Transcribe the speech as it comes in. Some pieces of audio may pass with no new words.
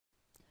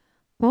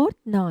Part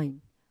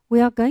 9. We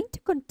are going to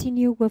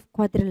continue with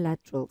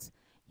quadrilaterals.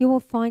 You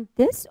will find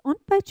this on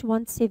page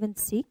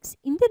 176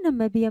 in the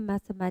Namibian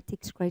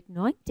Mathematics Grade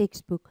 9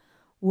 textbook,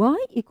 y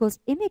equals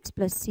mx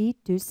plus c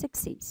to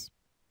success.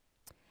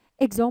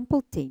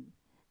 Example 10.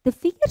 The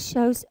figure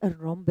shows a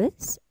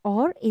rhombus,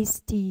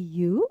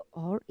 RSTU,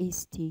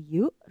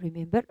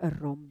 remember a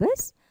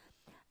rhombus,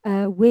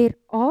 where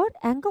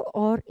angle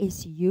R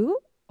is U,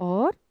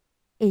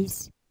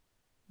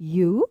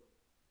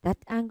 that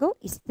angle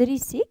is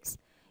 36.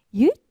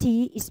 UT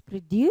is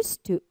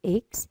produced to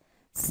X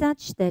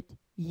such that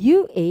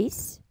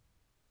US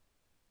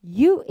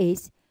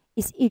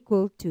is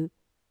equal to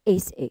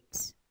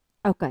SX.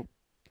 Okay,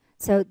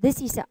 so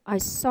this is an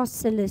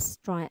isosceles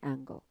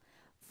triangle.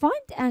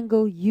 Find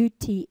angle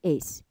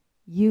UTS.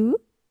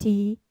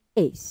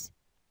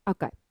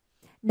 Okay,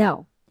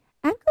 now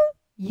angle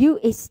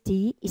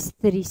UST is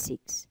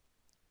 36.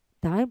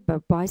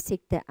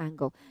 Bisect the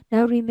angle.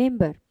 Now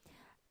remember,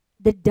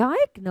 the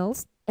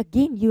diagonals,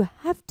 again, you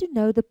have to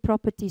know the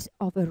properties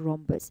of a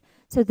rhombus.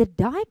 So the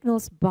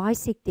diagonals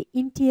bisect the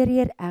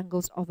interior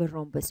angles of a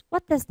rhombus.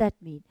 What does that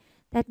mean?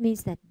 That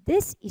means that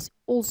this is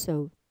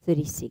also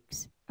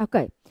 36.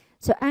 Okay,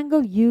 so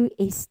angle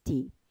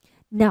UST.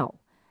 Now,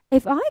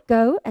 if I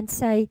go and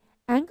say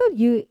angle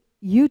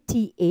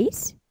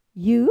UTS,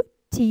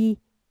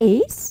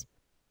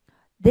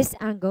 this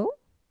angle,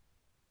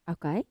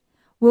 okay,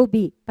 will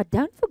be, but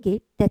don't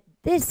forget that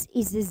this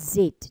is a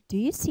Z. Do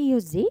you see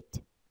your Z?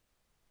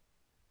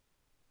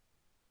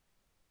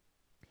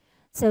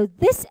 So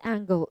this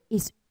angle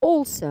is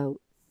also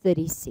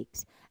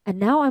 36. And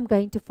now I'm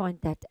going to find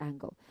that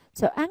angle.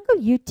 So angle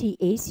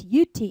UTS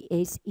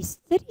is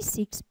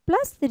 36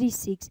 plus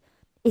 36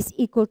 is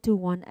equal to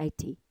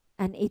 180.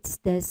 And it's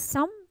the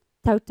sum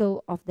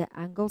total of the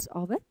angles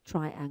of a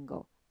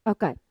triangle.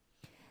 Okay.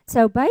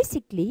 So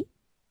basically,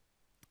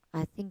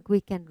 I think we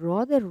can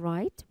rather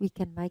write, we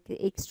can make an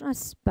extra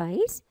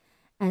space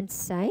and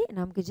say, and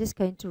I'm just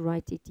going to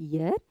write it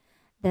here,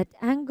 that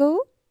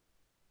angle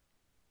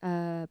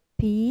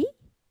P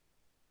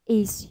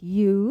is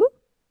U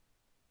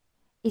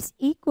is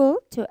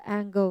equal to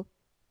angle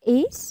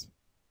S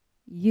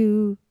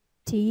U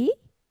T,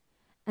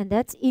 and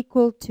that's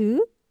equal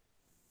to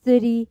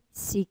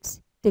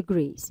 36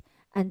 degrees.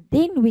 And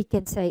then we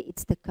can say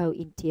it's the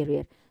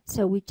co-interior.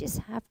 So we just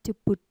have to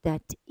put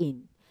that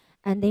in.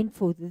 And then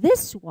for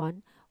this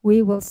one,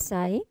 we will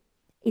say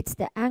it's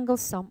the angle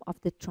sum of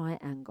the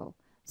triangle.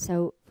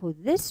 So for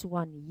this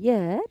one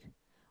here,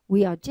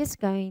 we are just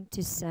going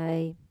to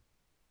say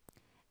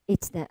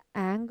it's the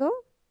angle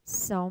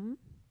sum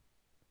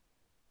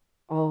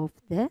of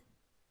the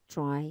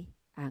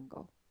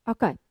triangle.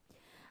 Okay.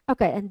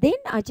 Okay, and then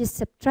I just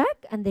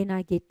subtract, and then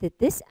I get that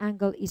this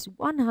angle is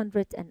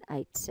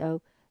 108.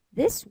 So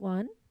this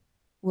one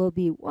will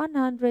be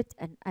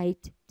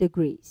 108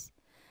 degrees.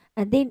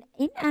 And then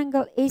in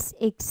angle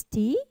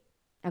SXT,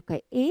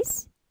 okay,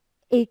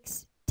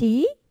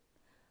 SXT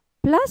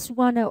plus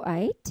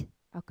 108,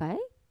 okay,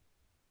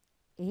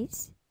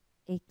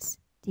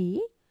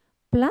 SXT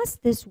plus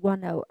this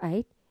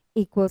 108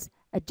 equals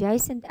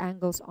adjacent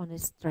angles on a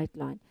straight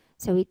line.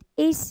 So it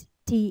is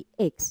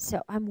TX.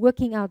 So I'm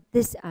working out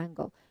this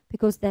angle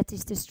because that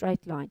is the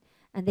straight line.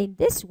 And then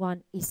this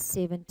one is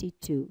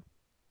 72.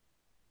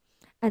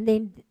 And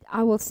then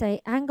I will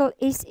say angle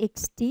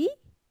SXT,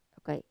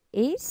 okay,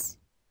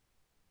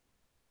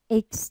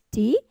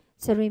 SXT.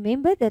 So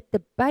remember that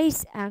the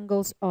base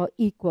angles are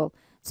equal.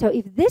 So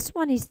if this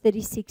one is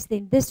 36,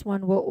 then this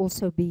one will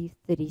also be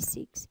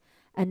 36.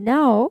 And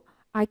now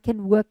I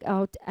can work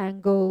out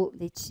angle,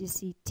 let's just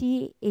see,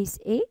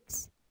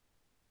 TSX.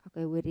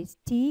 Okay, where is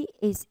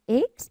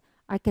TSX?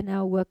 I can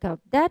now work out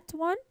that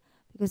one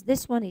because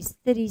this one is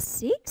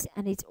 36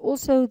 and it's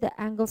also the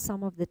angle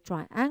sum of the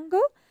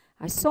triangle.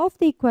 I solve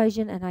the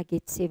equation and I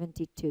get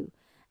 72.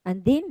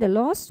 And then the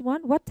last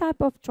one, what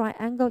type of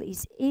triangle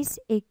is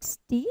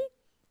SXT?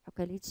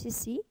 Okay, let's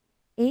just see.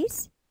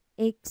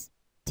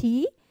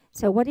 SXT.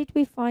 So what did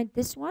we find?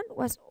 This one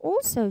was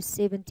also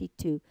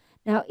 72.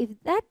 Now, if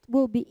that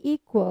will be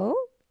equal,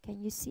 can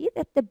you see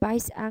that the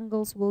base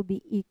angles will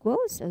be equal?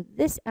 So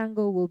this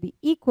angle will be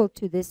equal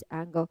to this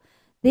angle.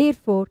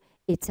 Therefore,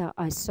 it's an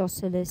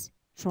isosceles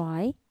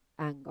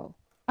triangle.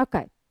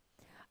 Okay.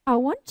 I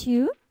want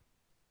you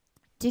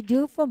to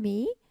do for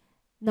me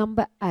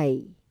number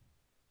A.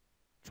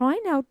 Try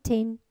now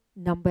 10,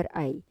 number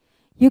A.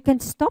 You can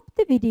stop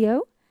the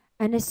video,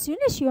 and as soon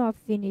as you are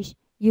finished,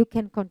 you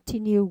can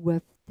continue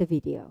with the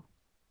video.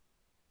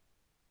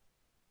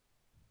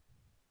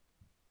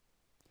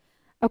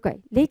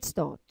 Okay, let's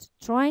start.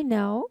 Try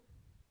now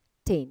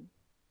 10.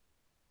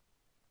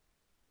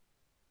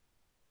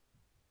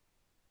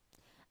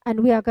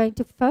 And we are going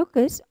to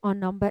focus on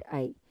number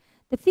A.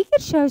 The figure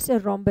shows a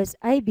rhombus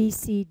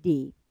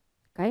ABCD.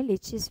 Okay,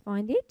 let's just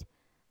find it.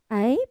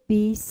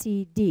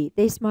 ABCD.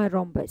 There's my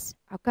rhombus.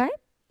 Okay.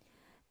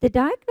 The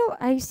diagonal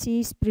AC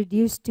is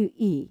produced to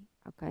E.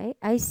 Okay,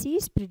 AC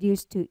is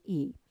produced to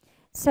E.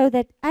 So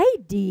that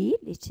AD,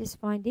 let's just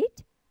find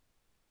it.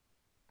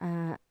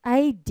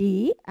 AD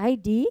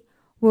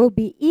will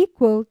be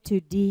equal to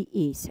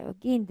DE. So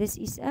again, this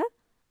is a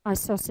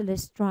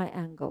isosceles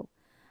triangle.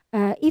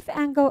 If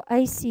angle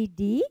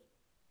ACD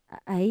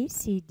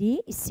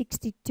is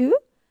 62,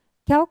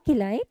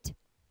 calculate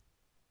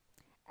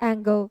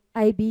angle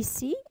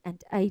ABC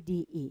and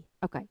ADE.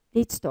 Okay,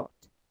 let's start.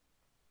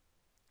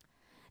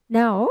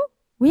 Now,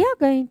 we are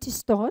going to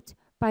start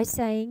by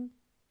saying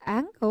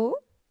angle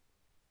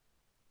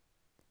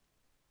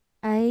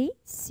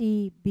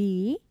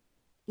ACB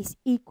is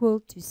equal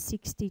to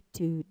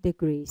 62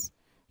 degrees.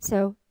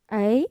 So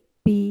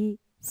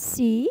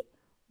ABC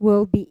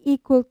will be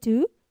equal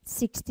to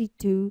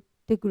 62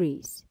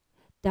 degrees.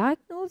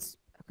 Diagonals,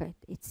 okay,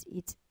 it's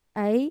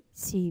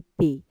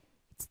ACB.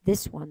 It's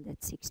this one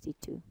that's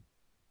 62.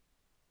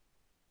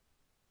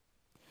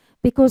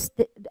 Because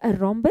a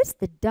rhombus,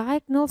 the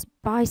diagonals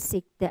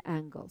bisect the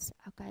angles.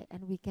 Okay,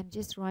 and we can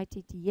just write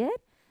it here.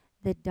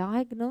 The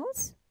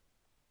diagonals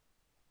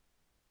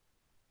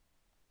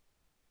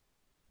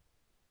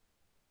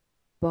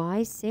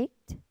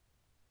bisect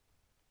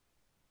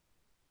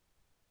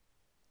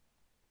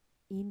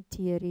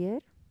interior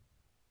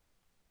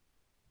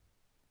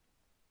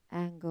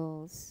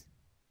angles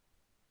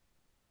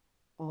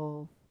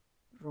of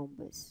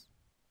rhombus.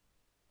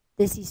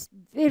 This is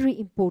very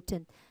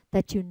important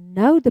that you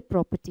know the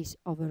properties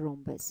of a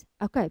rhombus.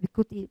 Okay,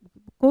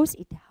 because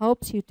it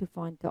helps you to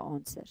find the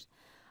answers.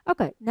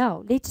 Okay,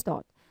 now let's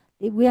start.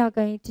 We are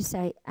going to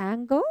say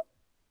angle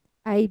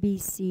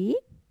ABC.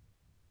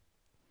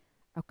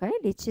 Okay,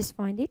 let's just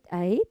find it.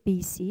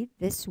 ABC,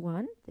 this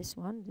one, this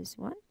one, this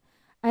one.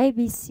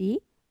 ABC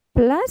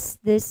plus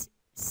this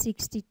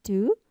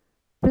 62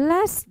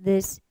 plus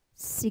this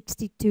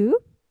 62,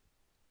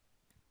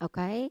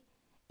 okay,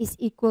 is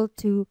equal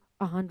to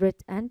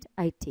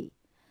 180.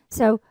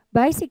 So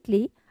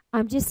basically,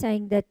 I'm just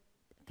saying that,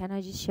 can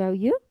I just show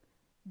you?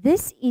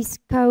 This is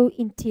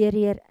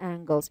co-interior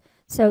angles.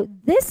 So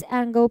this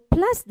angle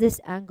plus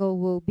this angle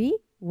will be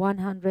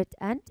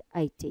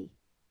 180.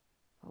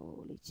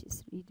 Oh, let's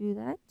just redo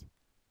that.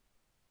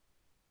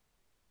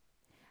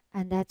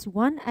 And that's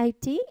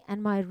 180.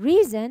 And my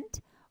reason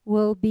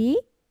will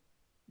be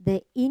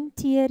the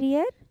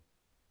interior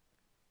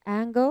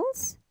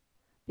angles,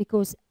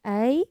 because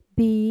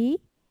AB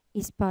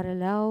is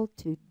parallel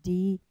to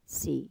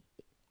DC.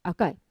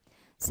 Okay,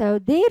 so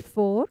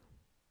therefore,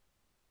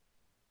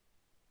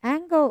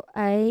 angle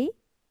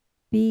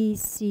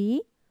ABC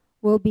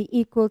will be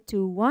equal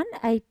to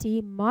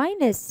 180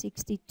 minus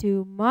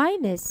 62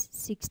 minus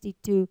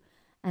 62,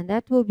 and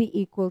that will be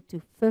equal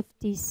to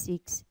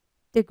 56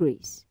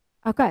 degrees.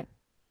 Okay,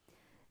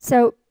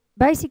 so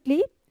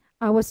basically,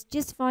 I was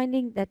just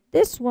finding that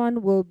this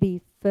one will be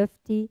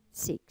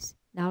 56.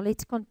 Now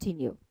let's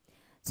continue.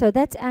 So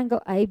that's angle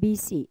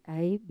ABC,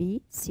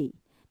 ABC.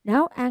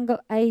 Now angle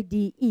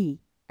ADE,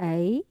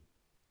 ADE,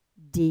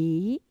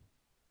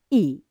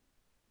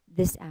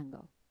 this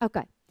angle.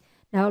 Okay,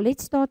 now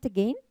let's start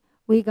again.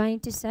 We're going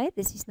to say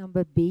this is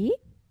number B.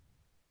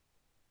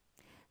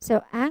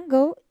 So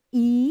angle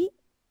EAD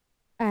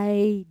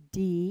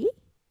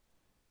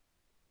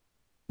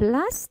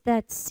plus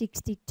that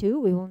 62,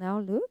 we will now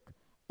look,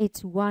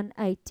 it's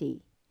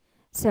 180.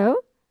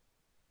 So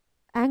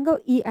angle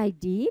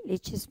EAD,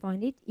 let's just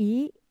find it,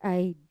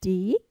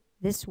 EAD,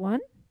 this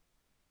one,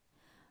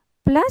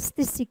 plus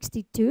the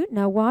 62.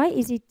 Now why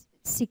is it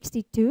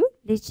 62?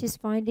 Let's just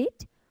find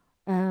it.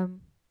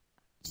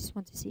 Just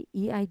want to see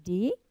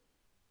EAD,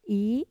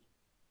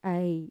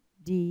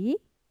 EAD,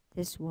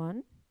 this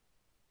one,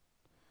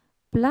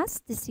 plus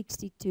the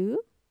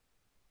 62,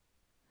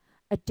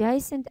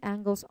 adjacent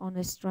angles on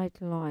a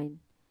straight line.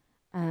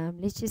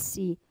 Let's just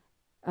see.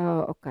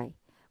 Okay.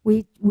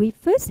 We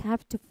first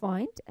have to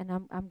find, and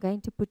I'm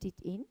going to put it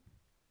in.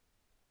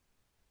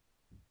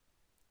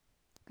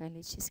 Okay,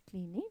 let's just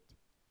clean it.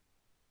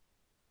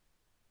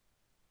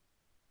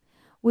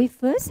 We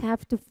first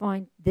have to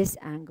find this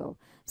angle.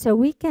 So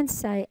we can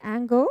say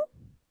angle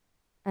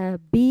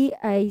BAC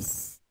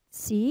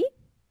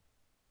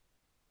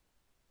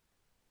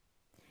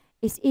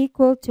is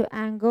equal to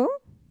angle,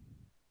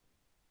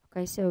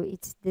 okay, so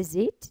it's the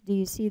Z. Do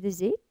you see the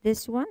Z?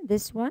 This one,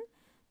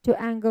 to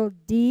angle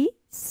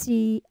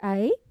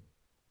DCA.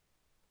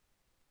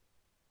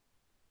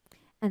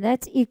 And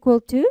that's equal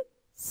to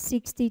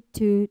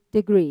 62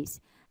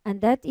 degrees.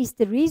 And that is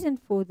the reason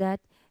for that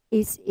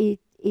is it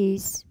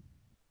is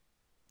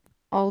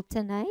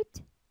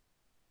alternate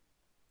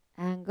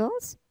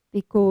angles,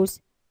 because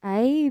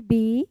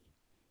AB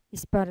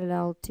is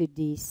parallel to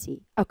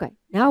DC. Okay,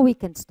 now we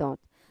can start.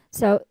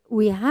 So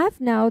we have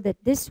now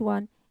that this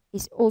one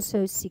is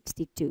also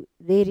 62.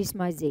 There is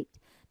my Z.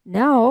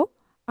 Now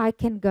I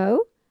can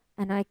go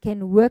and I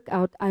can work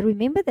out. I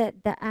remember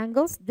that the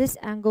angles, these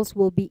angles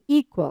will be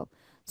equal.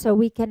 So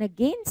we can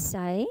again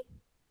say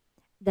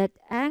that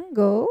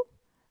angle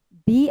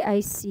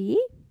BIC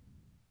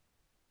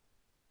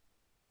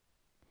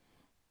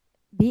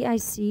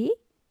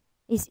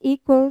is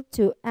equal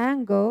to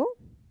angle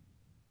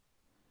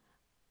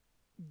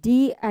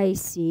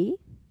DIC,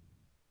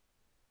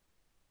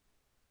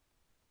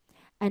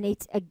 and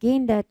it's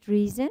again that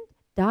reason,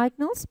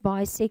 diagonals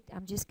bisect.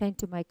 I'm just going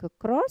to make a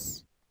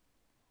cross.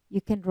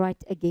 You can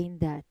write again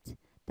that.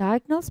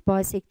 Diagonals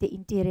bisect the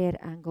interior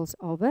angles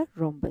of a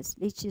rhombus.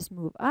 Let's just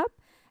move up.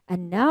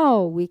 And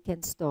now we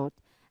can start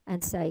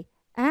and say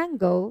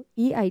angle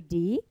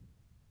EID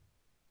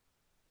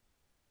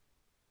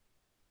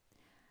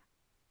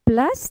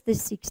plus the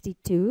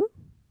 62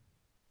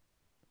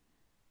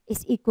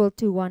 is equal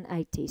to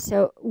 180.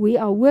 So we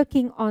are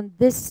working on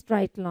this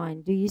straight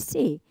line. Do you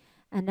see?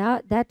 And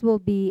now that will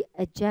be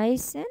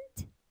adjacent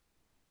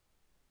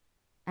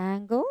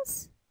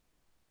angles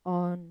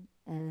on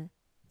a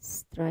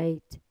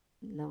straight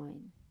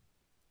line.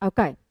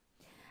 Okay.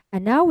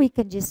 And now we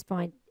can just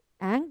find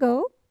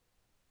angle.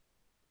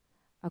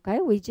 Okay,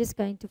 we're just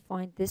going to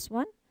find this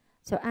one.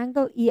 So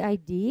angle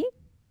EID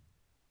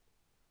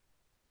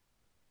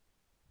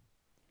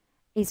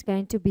is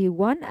going to be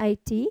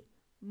 180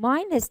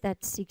 minus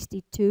that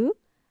 62,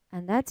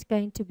 and that's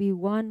going to be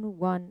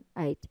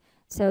 118.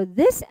 So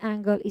this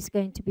angle is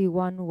going to be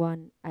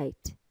 118.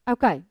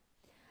 Okay,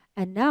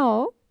 and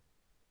now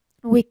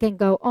we can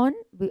go on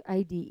with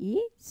ADE.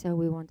 So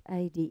we want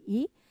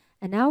ADE,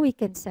 and now we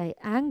can say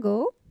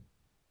angle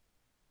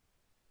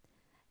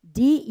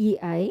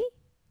DEA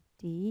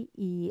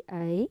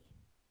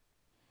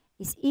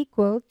is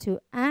equal to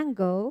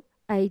angle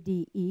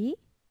ADE,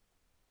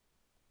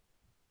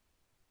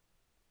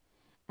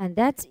 and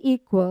that's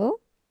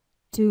equal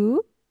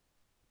to,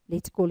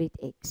 let's call it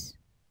x.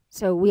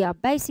 So we are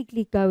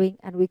basically going,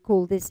 and we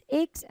call this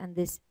x and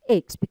this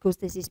x because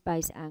this is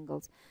base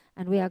angles.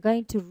 And we are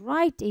going to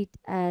write it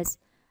as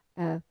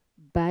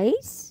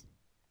base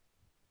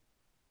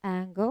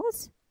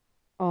angles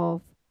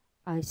of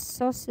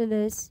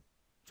isosceles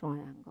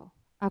triangle.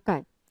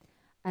 Okay.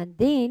 And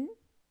then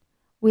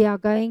we are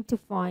going to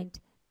find,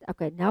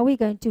 okay, now we're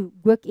going to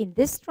work in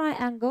this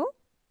triangle.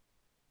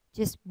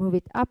 Just move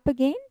it up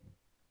again.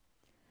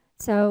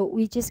 So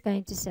we're just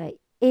going to say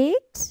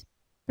x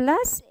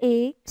plus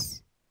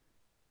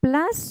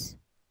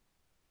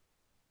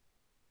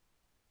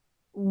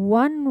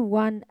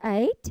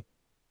 118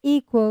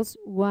 equals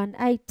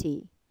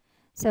 180.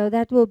 So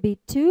that will be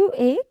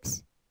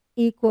 2x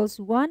equals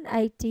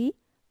 180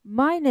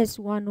 minus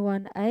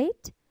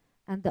 118,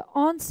 and the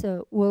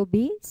answer will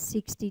be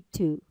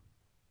 62.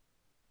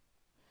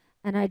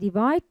 And I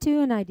divide 2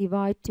 and I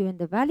divide 2, and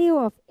the value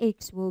of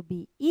x will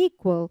be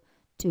equal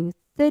to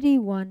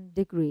 31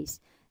 degrees.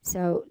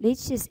 So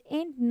let's just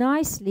end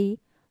nicely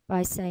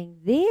by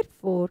saying,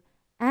 therefore,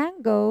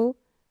 angle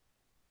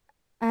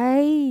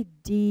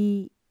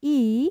ADE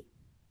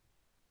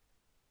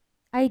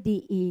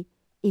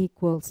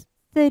equals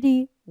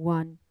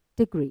 31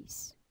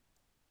 degrees.